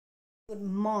Good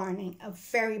morning, a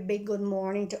very big good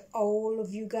morning to all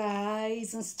of you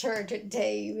guys, and start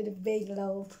today with a big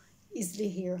love.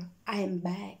 Islee here. I am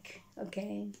back,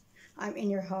 okay? I'm in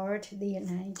your heart day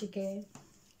and night, okay?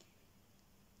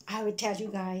 I will tell you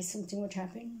guys something what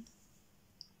happened.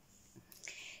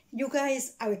 You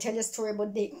guys, I will tell you a story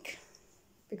about dick.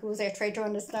 Because I try to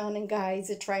understand, and guys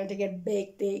are trying to get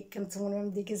big dick, and some of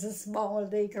them dick is a small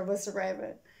dick or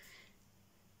whatsoever.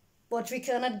 But we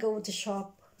cannot go to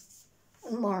shop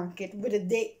market with a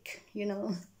dick, we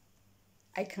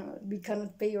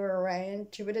cannot pay our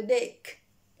rent with a dick.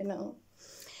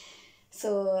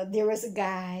 So there was a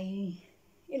guy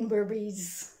in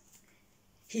Burberry's.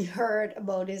 He heard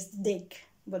about his dick,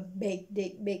 but big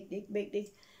dick,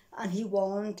 and he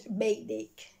want big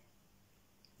dick,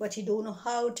 but he don't know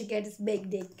how to get his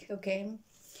big dick. Okay,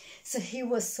 so he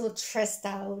was so stressed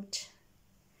out.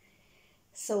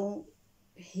 So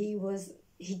he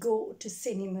go to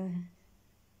cinema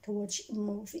to watch a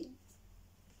movie.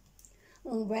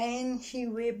 And when he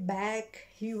went back,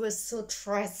 he was so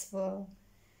stressful.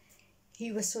 He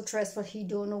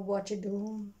don't know what to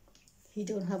do. He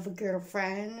don't have a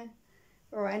girlfriend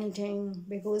or anything,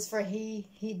 because for he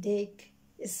dick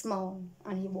is small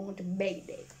and he want a big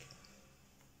dick.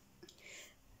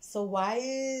 So why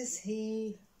is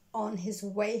he on his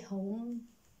way home?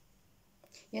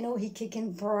 He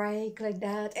kicking brake like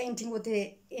that, anything with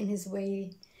it in his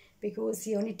way, because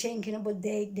he only thinking about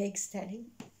dick steady.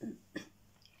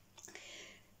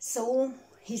 So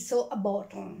he saw a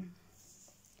bottle,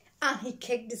 and he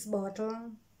kicked this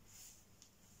bottle,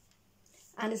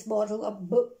 and this bottle up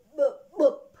boop boop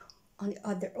boop on the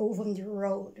other over the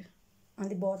road, and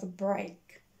the bottle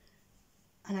break.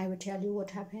 And I will tell you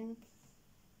what happened.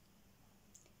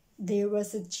 There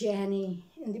was a Jenny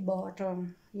in the bottle.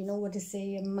 You know what they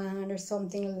say, a man or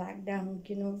something like that,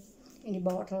 in the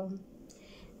bottle.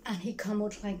 And he come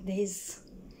out like this.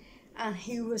 And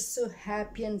he was so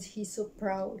happy and he's so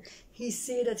proud. He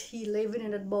said that he lived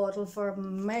in that bottle for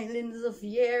millions of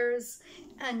years.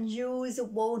 And you is the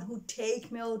one who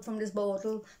take me out from this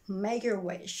bottle. Make your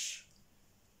wish.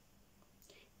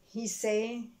 He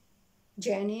say,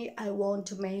 Jenny, I want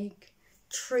to make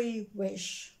 3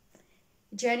 wish.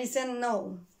 Jenny said,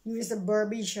 no, you is a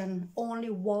Barbarian, only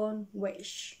 1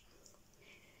 wish.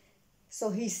 So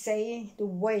he say, the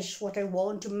wish what I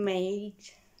want to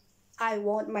make, I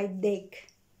want my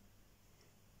dick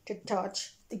to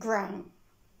touch the ground.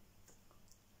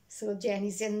 So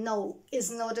Jenny said, no, it's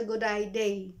not a good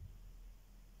idea.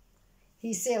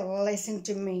 He said, listen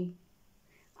to me.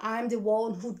 I'm the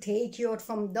one who take you out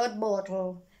from that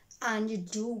bottle, and you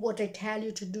do what I tell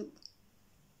you to do.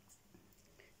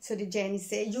 So the Jenny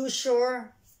said, you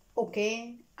sure?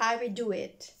 Okay, I will do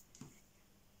it.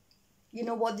 You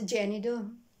know what the Jenny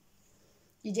do?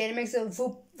 The Jenny makes a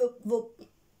whoop, whoop, whoop.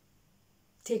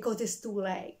 Take out his 2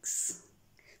 legs,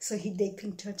 so they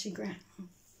can touch the ground.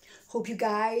 Hope you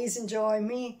guys enjoy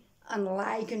me, and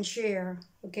like and share,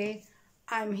 okay?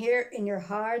 I'm here in your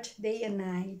heart day and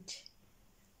night.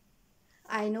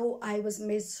 I know I was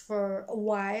missed for a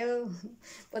while,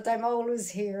 but I'm always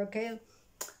here, okay?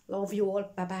 Love you all.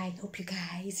 Bye-bye. Hope you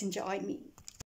guys enjoy me.